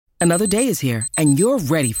Another day is here, and you're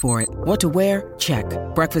ready for it. What to wear? Check.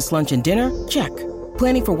 Breakfast, lunch, and dinner? Check.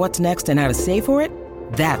 Planning for what's next and how to save for it?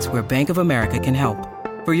 That's where Bank of America can help.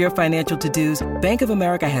 For your financial to-dos, Bank of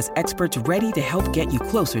America has experts ready to help get you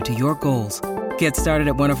closer to your goals. Get started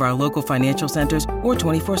at one of our local financial centers or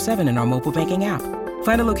 24/7 in our mobile banking app.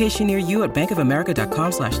 Find a location near you at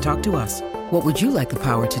bankofamerica.com/talktous. What would you like the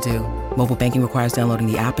power to do? Mobile banking requires downloading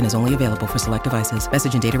the app and is only available for select devices.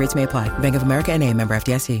 Message and data rates may apply. Bank of America N.A., member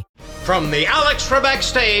FDIC. From the Alex Trebek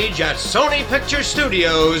stage at Sony Picture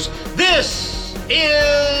Studios, this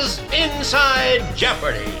is Inside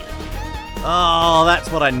Jeopardy! Oh,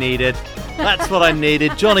 that's what I needed. That's what I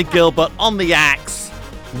needed. Johnny Gilbert on the axe,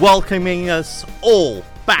 welcoming us all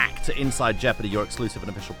back to Inside Jeopardy, your exclusive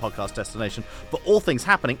and official podcast destination for all things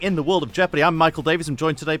happening in the world of Jeopardy. I'm Michael Davies. I'm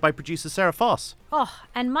joined today by producer Sarah Foss. Oh,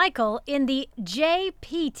 and Michael, in the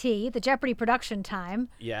JPT, the Jeopardy production time,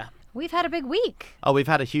 we've had a big week. Oh, we've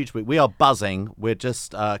had a huge week. We are buzzing. We're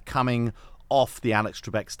just coming off the Alex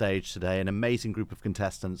Trebek stage today, an amazing group of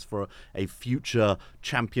contestants for a future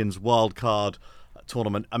Champions wildcard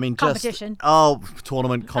tournament. I mean, competition.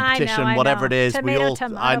 Tournament, competition, I know. whatever it is. Tomato,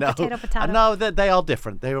 I know. Potato. I know that they are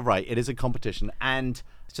different. They were right. It is a competition, and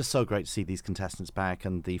it's just so great to see these contestants back,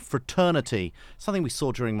 and the fraternity, something we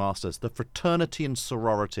saw during Masters, the fraternity and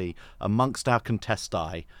sorority amongst our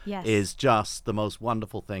contesti is just the most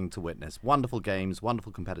wonderful thing to witness. Wonderful games,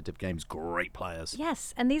 wonderful competitive games, great players.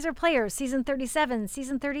 Yes, and these are players, season 37,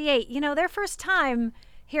 season 38. You know, their first time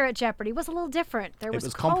here at Jeopardy was a little different. It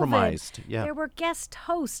was compromised. Yeah. There were guest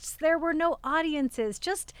hosts. There were no audiences.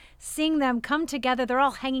 Just seeing them come together, they're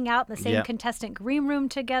all hanging out in the same contestant green room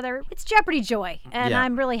together. It's Jeopardy joy, and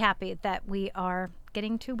I'm really happy that we are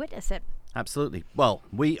getting to witness it. Absolutely. Well,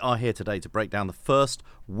 we are here today to break down the first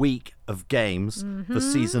week of games for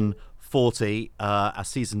season 40. Our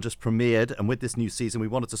season just premiered, and with this new season, we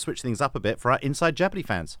wanted to switch things up a bit for our Inside Jeopardy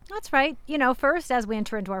fans. That's right. You know, first, as we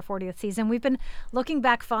enter into our 40th season, we've been looking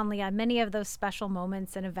back fondly on many of those special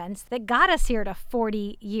moments and events that got us here to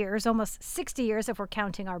 40 years, almost 60 years if we're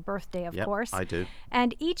counting our birthday, of course. I do.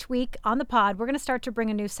 And each week on the pod, we're going to start to bring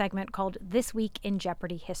a new segment called This Week in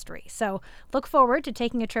Jeopardy History. So look forward to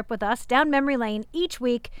taking a trip with us down memory lane. Each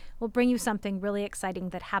week, we'll bring you something really exciting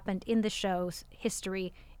that happened in the show's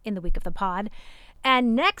history in the week of the pod.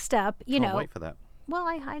 And next up, Can't wait for that. Well,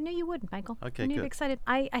 I knew you would, Michael. Okay, I knew you'd good. be excited.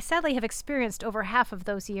 I sadly have experienced over half of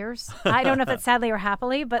those years. I don't know if it's sadly or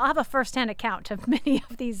happily, but I'll have a first-hand account of many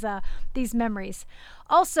of these memories.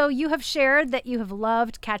 Also, you have shared that you have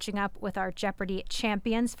loved catching up with our Jeopardy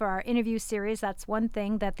champions for our interview series. That's one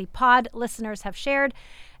thing that the pod listeners have shared.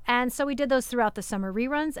 And so we did those throughout the summer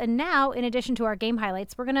reruns. And now, in addition to our game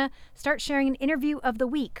highlights, we're going to start sharing an interview of the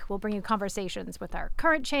week. We'll bring you conversations with our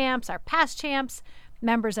current champs, our past champs,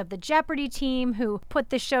 members of the Jeopardy team who put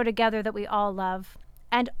this show together that we all love.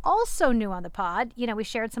 And also new on the pod, you know, we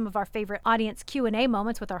shared some of our favorite audience Q&A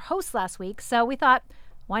moments with our hosts last week. So we thought,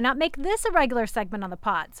 why not make this a regular segment on the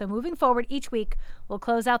pod? So moving forward, each week, we'll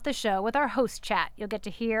close out the show with our host chat. You'll get to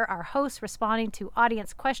hear our hosts responding to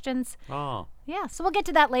audience questions. Oh. Yeah, so we'll get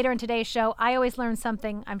to that later in today's show. I always learn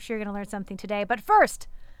something. I'm sure you're going to learn something today. But first,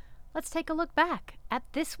 let's take a look back at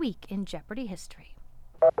this week in Jeopardy history.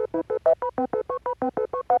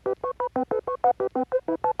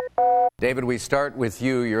 David, we start with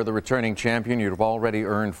you. You're the returning champion. You've already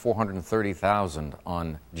earned $430,000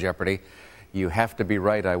 on Jeopardy. You have to be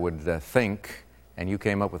right, I would think, and you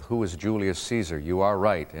came up with who is Julius Caesar. You are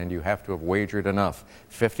right, and you have to have wagered enough.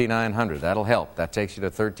 $5,900, that'll help. That takes you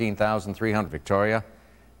to $13,300. Victoria,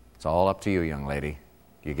 it's all up to you, young lady.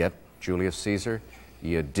 You get Julius Caesar?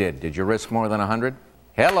 You did. Did you risk more than $100?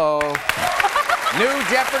 Hello. New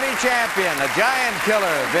Jeopardy champion, the giant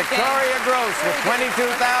killer, Victoria Gross with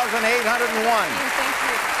 $22,801.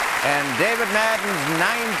 And David Madden's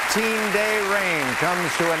 19-day reign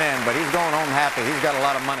comes to an end, but he's going home happy. He's got a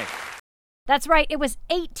lot of money. That's right. It was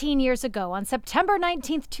 18 years ago, on September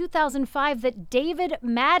 19th, 2005, that David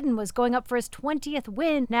Madden was going up for his 20th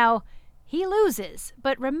win. Now, he loses.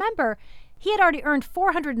 But remember, he had already earned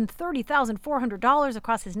 $430,400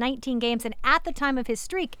 across his 19 games, and at the time of his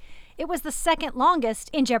streak, it was the second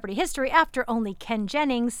longest in Jeopardy history after only Ken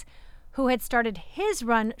Jennings, who had started his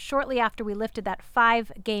run shortly after we lifted that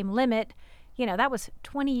 5-game limit. You know, that was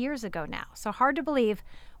 20 years ago now, so hard to believe.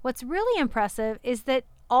 What's really impressive is that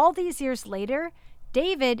all these years later,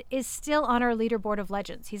 David is still on our leaderboard of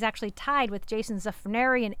legends. He's actually tied with Jason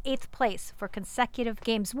Zafraneri in 8th place for consecutive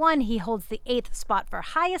games won. He holds the 8th spot for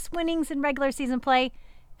highest winnings in regular season play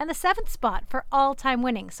and the 7th spot for all-time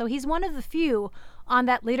winnings. So he's one of the few on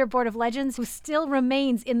that leaderboard of legends who still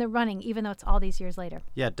remains in the running, even though it's all these years later.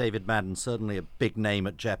 Yeah, David Madden, certainly a big name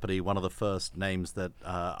at Jeopardy, one of the first names that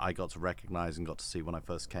I got to recognize and got to see when I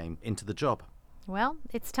first came into the job. Well,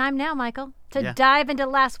 it's time now, Michael, to dive into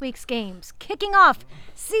last week's games. Kicking off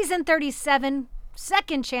Season 37,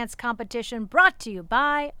 Second Chance competition brought to you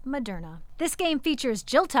by Moderna. This game features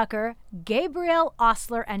Jill Tucker, Gabrielle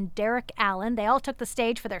Osler, and Derek Allen. They all took the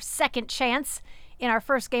stage for their second chance in our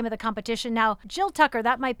first game of the competition. Now, Jill Tucker,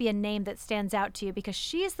 that might be a name that stands out to you because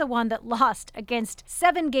she's the one that lost against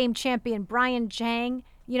 7-game champion Brian Jang.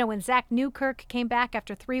 You know, when Zach Newkirk came back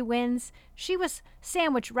after 3 wins, she was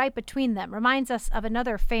sandwiched right between them. Reminds us of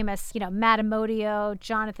another famous, Matt Amodio,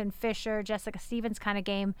 Jonathan Fisher, Jessica Stevens kind of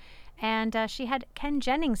game. And she had Ken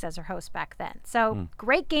Jennings as her host back then. So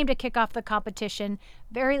great game to kick off the competition.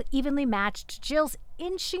 Very evenly matched. Jill's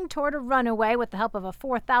inching toward a runaway with the help of a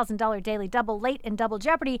 $4,000 daily double late in Double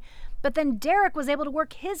Jeopardy. But then Derek was able to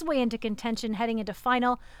work his way into contention heading into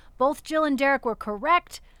final. Both Jill and Derek were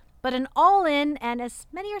correct. But an all-in, and as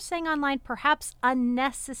many are saying online, perhaps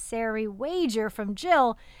unnecessary wager from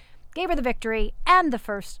Jill gave her the victory and the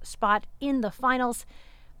first spot in the finals.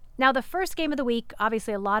 Now, the first game of the week,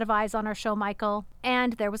 obviously a lot of eyes on our show, Michael,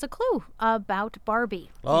 and there was a clue about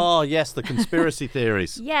Barbie. Oh, yes, the conspiracy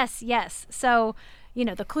theories. Yes. So,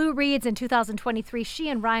 the clue reads, in 2023, she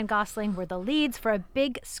and Ryan Gosling were the leads for a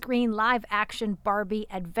big screen live-action Barbie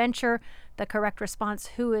adventure. The correct response,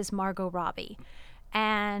 who is Margot Robbie?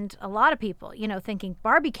 And a lot of people, thinking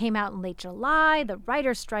Barbie came out in late July, the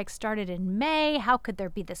writer's strike started in May, how could there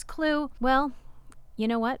be this clue? Well, you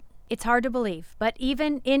know what? It's hard to believe, but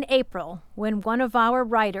even in April, when one of our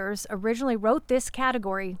writers originally wrote this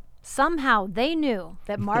category, somehow they knew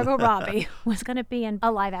that Margot Robbie was going to be in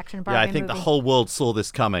a live-action Barbie movie. Yeah, I think the whole world saw this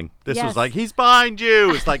coming. This Yes. was like, he's behind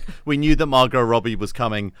you. It's like we knew that Margot Robbie was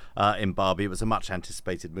coming in Barbie. It was a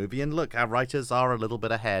much-anticipated movie. And look, our writers are a little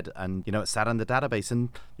bit ahead. And, it sat in the database. And,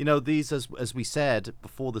 these, as we said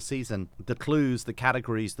before the season, the clues, the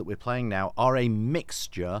categories that we're playing now are a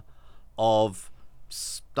mixture of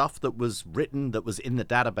stuff that was written, that was in the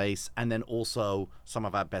database, and then also some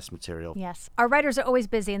of our best material. Yes. Our writers are always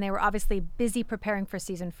busy, and they were obviously busy preparing for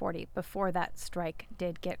season 40 before that strike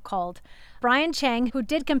did get called. Brian Chang, who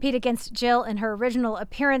did compete against Jill in her original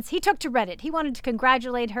appearance, he took to Reddit. He wanted to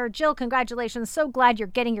congratulate her. Jill, congratulations. So glad you're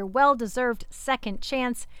getting your well-deserved second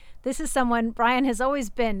chance. This is someone Brian has always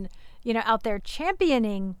been, out there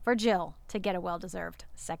championing for Jill to get a well-deserved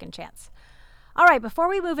second chance. All right, before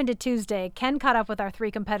we move into Tuesday, Ken caught up with our 3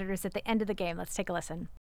 competitors at the end of the game. Let's take a listen.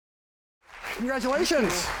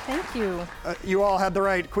 Congratulations. Thank you. You all had the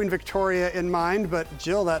right Queen Victoria in mind, but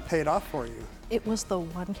Jill, that paid off for you. It was the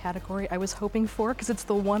one category I was hoping for because it's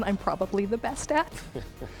the one I'm probably the best at.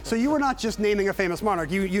 So you were not just naming a famous monarch.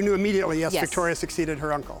 You knew immediately, yes, Victoria succeeded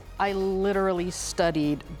her uncle. I literally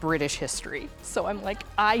studied British history. So I'm like,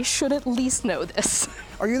 I should at least know this.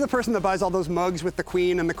 Are you the person that buys all those mugs with the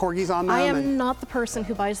Queen and the corgis on them? I am not the person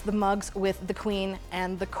who buys the mugs with the Queen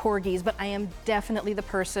and the corgis, but I am definitely the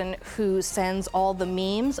person who sends all the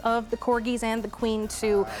memes of the corgis and the Queen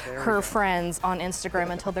to her friends on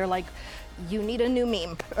Instagram until they're like, you need a new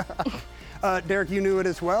meme. Derek, you knew it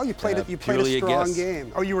as well? You played a strong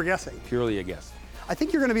game. Oh, you were guessing? Purely a guess. I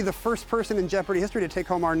think you're going to be the first person in Jeopardy history to take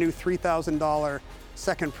home our new $3,000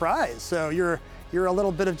 second prize. So you're a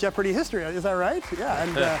little bit of Jeopardy history, is that right? Yeah,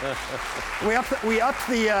 and we upped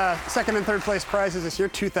the second and third place prizes this year,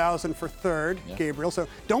 $2,000 for third, Gabriel. So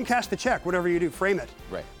don't cash the check, whatever you do, frame it.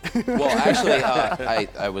 Right. Well, actually,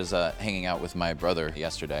 I was hanging out with my brother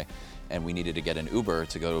yesterday, and we needed to get an Uber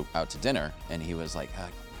to go out to dinner, and he was like,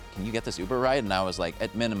 can you get this Uber ride? And I was like,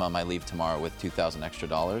 at minimum, I leave tomorrow with $2,000 extra.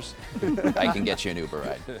 I can get you an Uber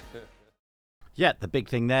ride. Yeah, the big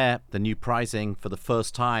thing there, the new pricing for the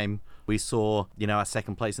first time. We saw, our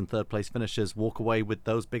second place and third place finishers walk away with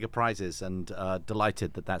those bigger prizes, and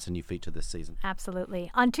delighted that that's a new feature this season.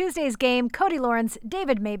 Absolutely. On Tuesday's game, Cody Lawrence,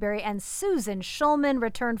 David Mayberry, and Susan Schulman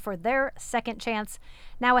returned for their second chance.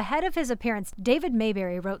 Now, ahead of his appearance, David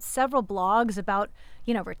Mayberry wrote several blogs about,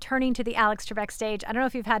 returning to the Alex Trebek stage. I don't know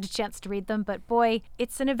if you've had a chance to read them, but boy,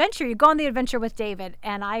 it's an adventure. You go on the adventure with David,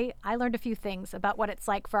 and I learned a few things about what it's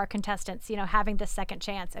like for our contestants, having this second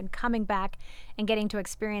chance and coming back and getting to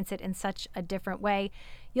experience it in such a different way.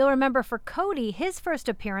 You'll remember for Cody, his first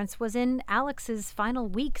appearance was in Alex's final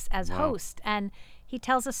weeks as host, and he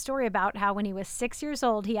tells a story about how when he was 6 years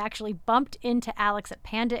old, he actually bumped into Alex at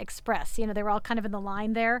Panda Express. They were all kind of in the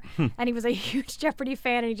line there, and he was a huge Jeopardy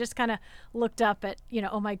fan, and he just kind of looked up at,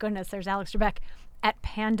 oh my goodness, there's Alex Trebek at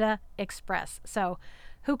Panda Express. So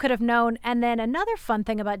who could have known? And then another fun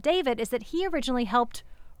thing about David is that he originally helped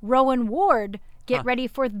Rowan Ward get ready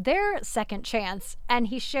for their second chance. And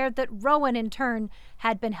he shared that Rowan, in turn,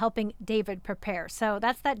 had been helping David prepare. So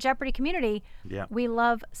that's that Jeopardy community we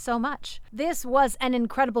love so much. This was an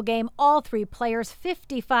incredible game. All three players,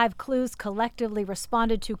 55 clues collectively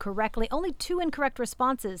responded to correctly. Only 2 incorrect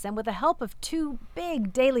responses. And with the help of 2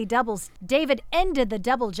 big daily doubles, David ended the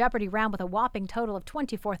double Jeopardy round with a whopping total of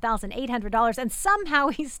 $24,800. And somehow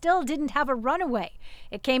he still didn't have a runaway.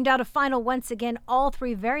 It came down to final once again, all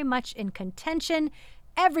three very much in contention.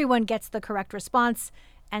 Everyone gets the correct response.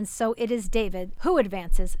 And so it is David who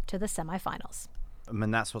advances to the semifinals. I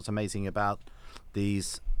mean, that's what's amazing about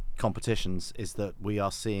these competitions is that we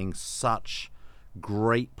are seeing such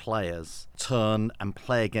great players turn and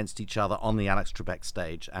play against each other on the Alex Trebek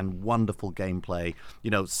stage, and wonderful gameplay.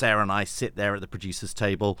 You know, Sarah and I sit there at the producers'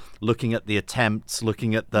 table looking at the attempts,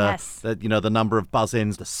 looking at the number of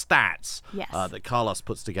buzz-ins, the stats that Carlos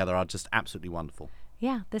puts together are just absolutely wonderful.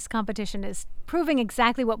 Yeah, this competition is proving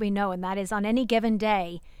exactly what we know, and that is on any given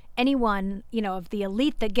day, anyone, of the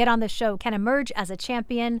elite that get on the show can emerge as a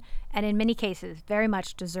champion, and in many cases, very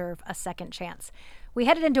much deserve a second chance. We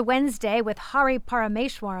headed into Wednesday with Hari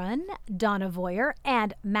Parameswaran, Donna Voyer,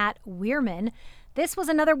 and Matt Weirman. This was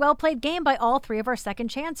another well-played game by all three of our second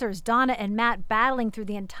chancers. Donna and Matt battling through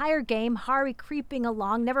the entire game, Hari creeping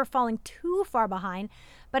along, never falling too far behind.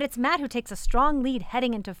 But it's Matt who takes a strong lead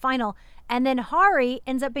heading into final, and then Hari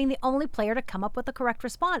ends up being the only player to come up with the correct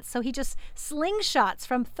response. So he just slingshots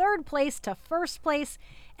from third place to first place,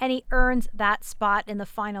 and he earns that spot in the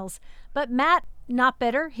finals. But Matt, not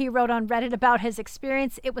bitter. He wrote on Reddit about his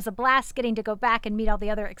experience. It was a blast getting to go back and meet all the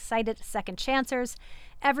other excited second chancers.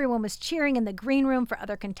 Everyone was cheering in the green room for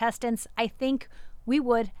other contestants. I think we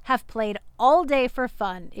would have played all day for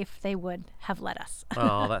fun if they would have let us.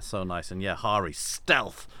 Oh, that's so nice. And yeah, Hari,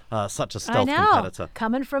 stealth. Such a stealth I know, competitor.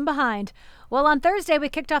 Coming from behind. Well, on Thursday, we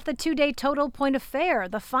kicked off the 2-day total point affair,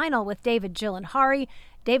 the final with David, Jill, and Hari.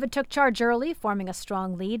 David took charge early, forming a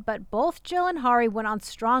strong lead, but both Jill and Hari went on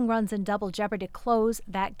strong runs in Double Jeopardy to close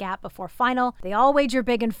that gap before final. They all wager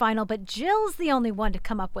big in final, but Jill's the only one to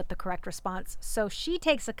come up with the correct response, so she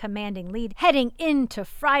takes a commanding lead heading into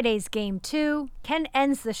Friday's Game 2. Ken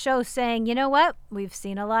ends the show saying, you know what? We've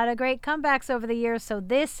seen a lot of great comebacks over the years, so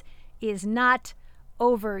this is not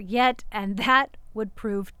over yet, and that would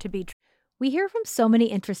prove to be true. We hear from so many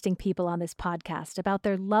interesting people on this podcast about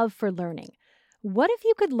their love for learning. What if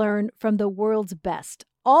you could learn from the world's best,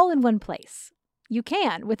 all in one place? You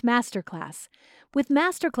can with Masterclass. With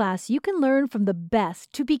Masterclass, you can learn from the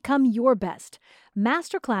best to become your best.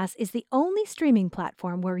 Masterclass is the only streaming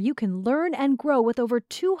platform where you can learn and grow with over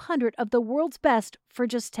 200 of the world's best for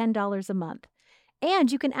just $10 a month.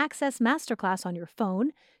 And you can access Masterclass on your phone,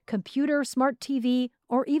 computer, smart TV,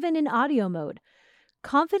 or even in audio mode.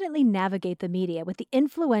 Confidently navigate the media with the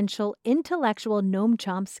influential, intellectual Noam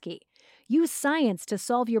Chomsky. Use science to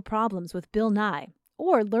solve your problems with Bill Nye,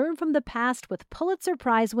 or learn from the past with Pulitzer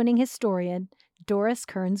Prize-winning historian Doris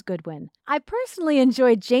Kearns Goodwin. I personally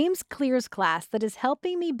enjoyed James Clear's class that is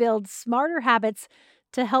helping me build smarter habits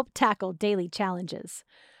to help tackle daily challenges.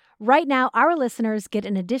 Right now, our listeners get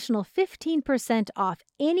an additional 15% off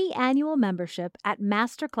any annual membership at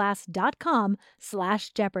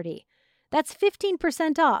masterclass.com/Jeopardy. That's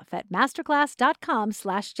 15% off at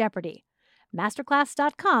masterclass.com/Jeopardy.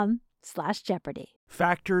 masterclass.com/Jeopardy.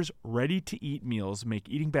 Factor's ready-to-eat meals make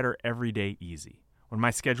eating better every day easy. When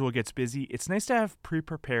my schedule gets busy, it's nice to have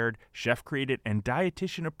pre-prepared, chef-created, and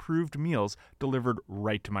dietitian-approved meals delivered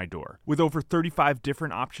right to my door. With over 35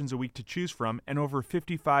 different options a week to choose from and over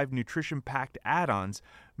 55 nutrition-packed add-ons,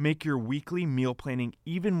 make your weekly meal planning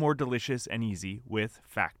even more delicious and easy with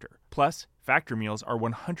Factor. Plus, Factor meals are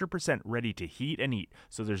 100% ready to heat and eat,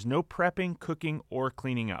 so there's no prepping, cooking, or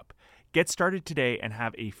cleaning up. Get started today and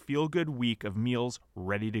have a feel-good week of meals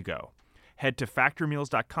ready to go. Head to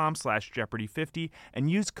factormeals.com/Jeopardy50 and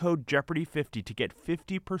use code Jeopardy50 to get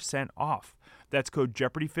 50% off. That's code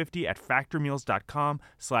Jeopardy50 at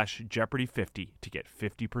factormeals.com/Jeopardy50 to get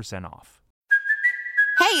 50% off.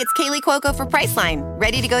 Hey, it's Kaylee Cuoco for Priceline.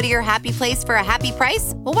 Ready to go to your happy place for a happy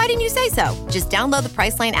price? Well, why didn't you say so? Just download the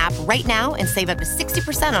Priceline app right now and save up to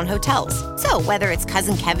 60% on hotels. So whether it's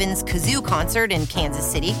Cousin Kevin's Kazoo Concert in Kansas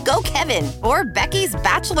City, go Kevin, or Becky's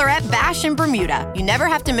Bachelorette Bash in Bermuda, you never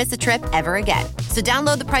have to miss a trip ever again. So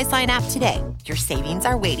download the Priceline app today. Your savings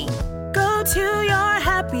are waiting. Go to your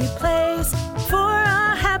happy place for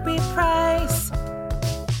a happy price.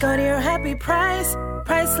 Go to your happy price,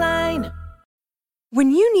 Priceline.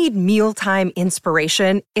 When you need mealtime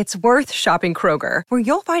inspiration, it's worth shopping Kroger, where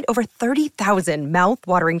you'll find over 30,000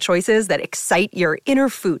 mouth-watering choices that excite your inner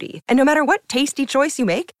foodie. And no matter what tasty choice you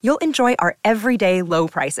make, you'll enjoy our everyday low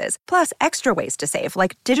prices, plus extra ways to save,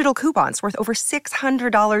 like digital coupons worth over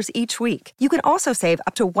 $600 each week. You can also save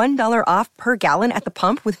up to $1 off per gallon at the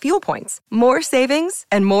pump with fuel points. More savings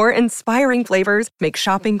and more inspiring flavors make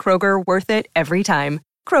shopping Kroger worth it every time.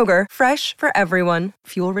 Kroger, fresh for everyone.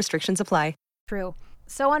 Fuel restrictions apply. True.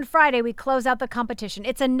 So on Friday, we close out the competition.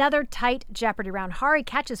 It's another tight Jeopardy round. Hari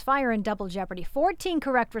catches fire in Double Jeopardy. 14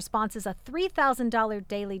 correct responses, a $3,000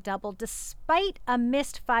 daily double. Despite a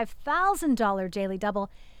missed $5,000 daily double,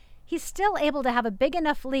 he's still able to have a big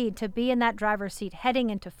enough lead to be in that driver's seat heading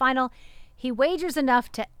into final. He wagers enough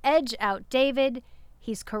to edge out David.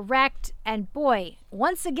 He's correct. And boy,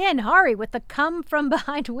 once again, Hari with the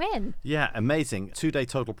come-from-behind win. Yeah, amazing. 2-day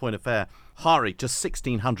total point affair. Hari, just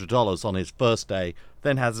 $1,600 on his first day,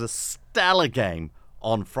 then has a stellar game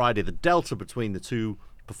on Friday. The delta between the two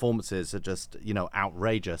performances are just,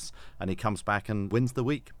 outrageous. And he comes back and wins the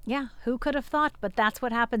week. Yeah, who could have thought? But that's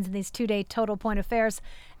what happens in these 2-day total point affairs.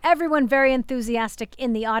 Everyone very enthusiastic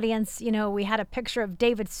in the audience. We had a picture of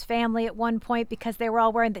David's family at one point because they were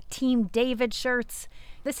all wearing the Team David shirts.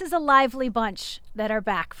 This is a lively bunch that are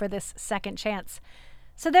back for this second chance.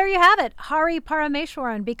 So there you have it. Hari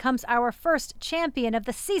Parameswaran becomes our first champion of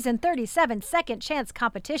the Season 37 Second Chance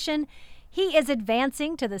competition. He is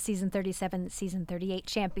advancing to the Season 37, Season 38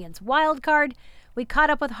 Champions wildcard. We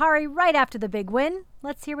caught up with Hari right after the big win.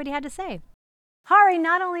 Let's hear what he had to say. Hari,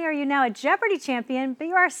 not only are you now a Jeopardy champion, but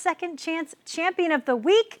you are a Second Chance champion of the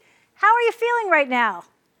week. How are you feeling right now?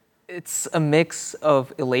 It's a mix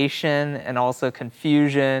of elation and also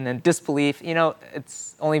confusion and disbelief.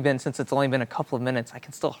 It's only been a couple of minutes. I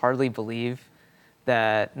can still hardly believe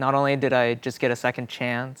that not only did I just get a second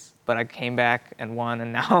chance, but I came back and won,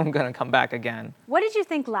 and now I'm going to come back again. What did you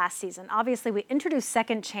think last season? Obviously, we introduced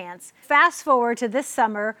Second Chance. Fast forward to this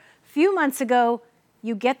summer, a few months ago,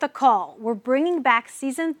 you get the call. We're bringing back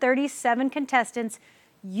Season 37 contestants.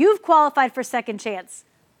 You've qualified for Second Chance.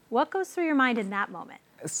 What goes through your mind in that moment?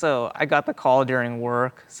 So I got the call during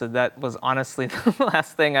work, so that was honestly the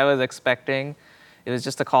last thing I was expecting. It was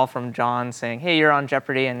just a call from John saying, hey, you're on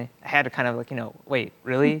Jeopardy, and I had to kind of wait,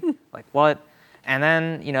 really? Like, what? And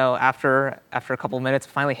then, after a couple of minutes,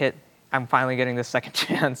 I'm finally getting this second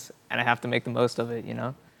chance, and I have to make the most of it,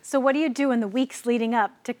 So what do you do in the weeks leading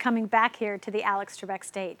up to coming back here to the Alex Trebek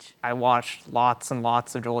stage? I watched lots and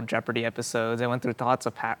lots of old Jeopardy episodes. I went through lots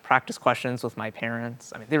of practice questions with my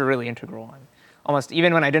parents. They were really integral. Almost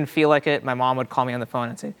even when I didn't feel like it, my mom would call me on the phone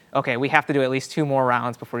and say, okay, we have to do at least 2 more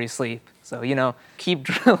rounds before you sleep. So, keep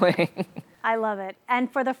drilling. I love it.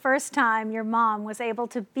 And for the first time, your mom was able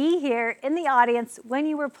to be here in the audience when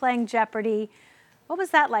you were playing Jeopardy. What was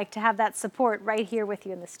that like to have that support right here with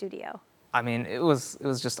you in the studio? It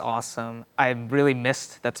was just awesome. I really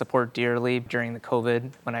missed that support dearly during the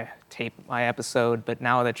COVID when I taped my episode, but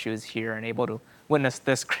now that she was here and able to witness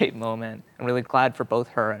this great moment, I'm really glad for both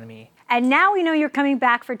her and me. And now we know you're coming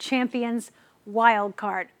back for Champions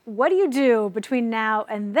Wildcard. What do you do between now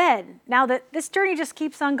and then, now that this journey just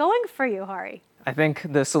keeps on going for you, Hari? I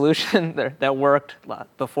think the solution that worked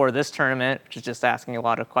before this tournament, which is just asking a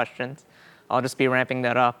lot of questions, I'll just be ramping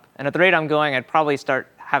that up. And at the rate I'm going, I'd probably start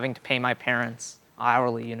having to pay my parents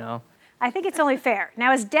hourly, I think it's only fair.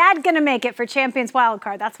 Now, is Dad going to make it for Champions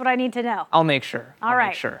Wildcard? That's what I need to know. I'll make sure. All right.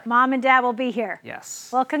 Make sure. Mom and Dad will be here.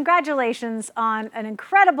 Yes. Well, congratulations on an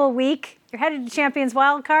incredible week. You're headed to Champions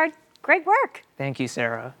Wildcard. Great work. Thank you,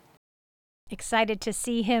 Sarah. Excited to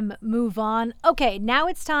see him move on. Okay, now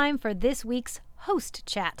it's time for this week's host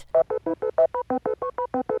chat.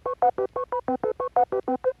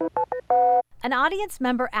 An audience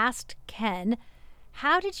member asked Ken,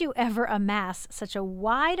 how did you ever amass such a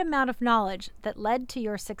wide amount of knowledge that led to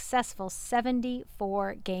your successful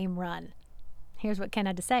 74-game run? Here's what Ken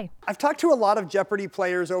had to say. I've talked to a lot of Jeopardy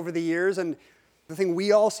players over the years, and the thing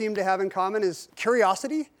we all seem to have in common is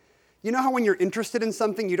curiosity. You know how when you're interested in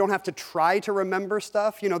something, you don't have to try to remember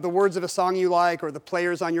stuff? The words of a song you like or the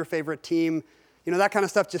players on your favorite team. That kind of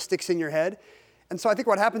stuff just sticks in your head. And so I think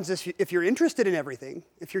what happens is if you're interested in everything,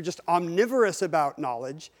 if you're just omnivorous about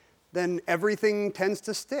knowledge, then everything tends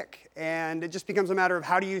to stick. And it just becomes a matter of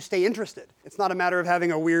how do you stay interested. It's not a matter of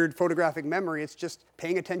having a weird photographic memory. It's just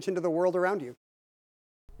paying attention to the world around you.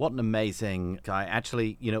 What an amazing guy.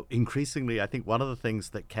 Actually, increasingly, I think one of the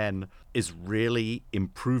things that Ken is really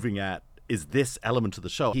improving at is this element of the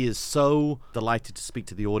show. He is so delighted to speak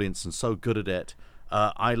to the audience and so good at it.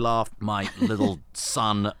 I laughed. My little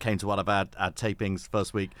son came to one of our tapings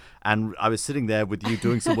first week, and I was sitting there with you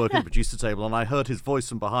doing some work at the producer table, and I heard his voice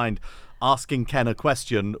from behind asking Ken a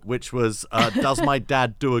question, which was, does my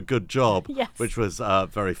dad do a good job? Yes. Which was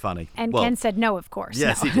very funny. And Ken said no, of course.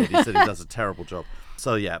 Yes, no. he did. He said he does a terrible job.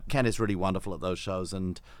 So, yeah, Ken is really wonderful at those shows,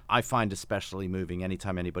 and I find especially moving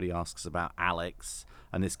anytime anybody asks about Alex.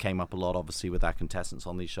 And this came up a lot, obviously, with our contestants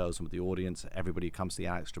on these shows and with the audience. Everybody who comes to the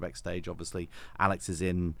Alex Trebek stage, obviously, Alex is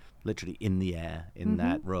literally in the air in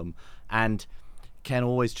that room. And Ken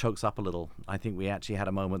always chokes up a little. I think we actually had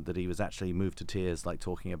a moment that he was actually moved to tears, like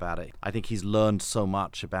talking about it. I think he's learned so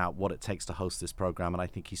much about what it takes to host this program, and I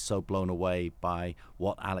think he's so blown away by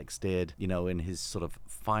what Alex did, in his sort of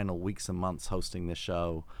final weeks and months hosting this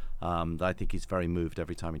show, that I think he's very moved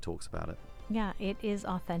every time he talks about it. Yeah, it is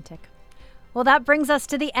authentic. Well, that brings us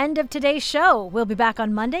to the end of today's show. We'll be back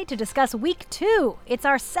on Monday to discuss Week 2. It's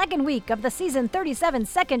our second week of the Season 37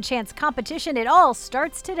 Second Chance competition. It all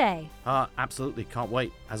starts today. Absolutely. Can't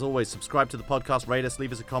wait. As always, subscribe to the podcast, rate us,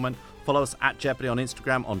 leave us a comment. Follow us at Jeopardy on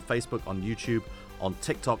Instagram, on Facebook, on YouTube, on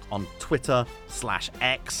TikTok, on Twitter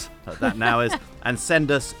 /X, that now is. And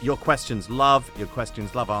send us your questions. Love your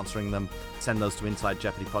questions. Love answering them. Send those to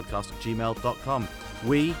InsideJeopardyPodcast@gmail.com.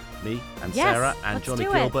 We, me and Sarah and Johnny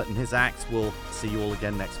Gilbert and his acts will see you all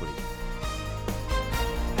again next week.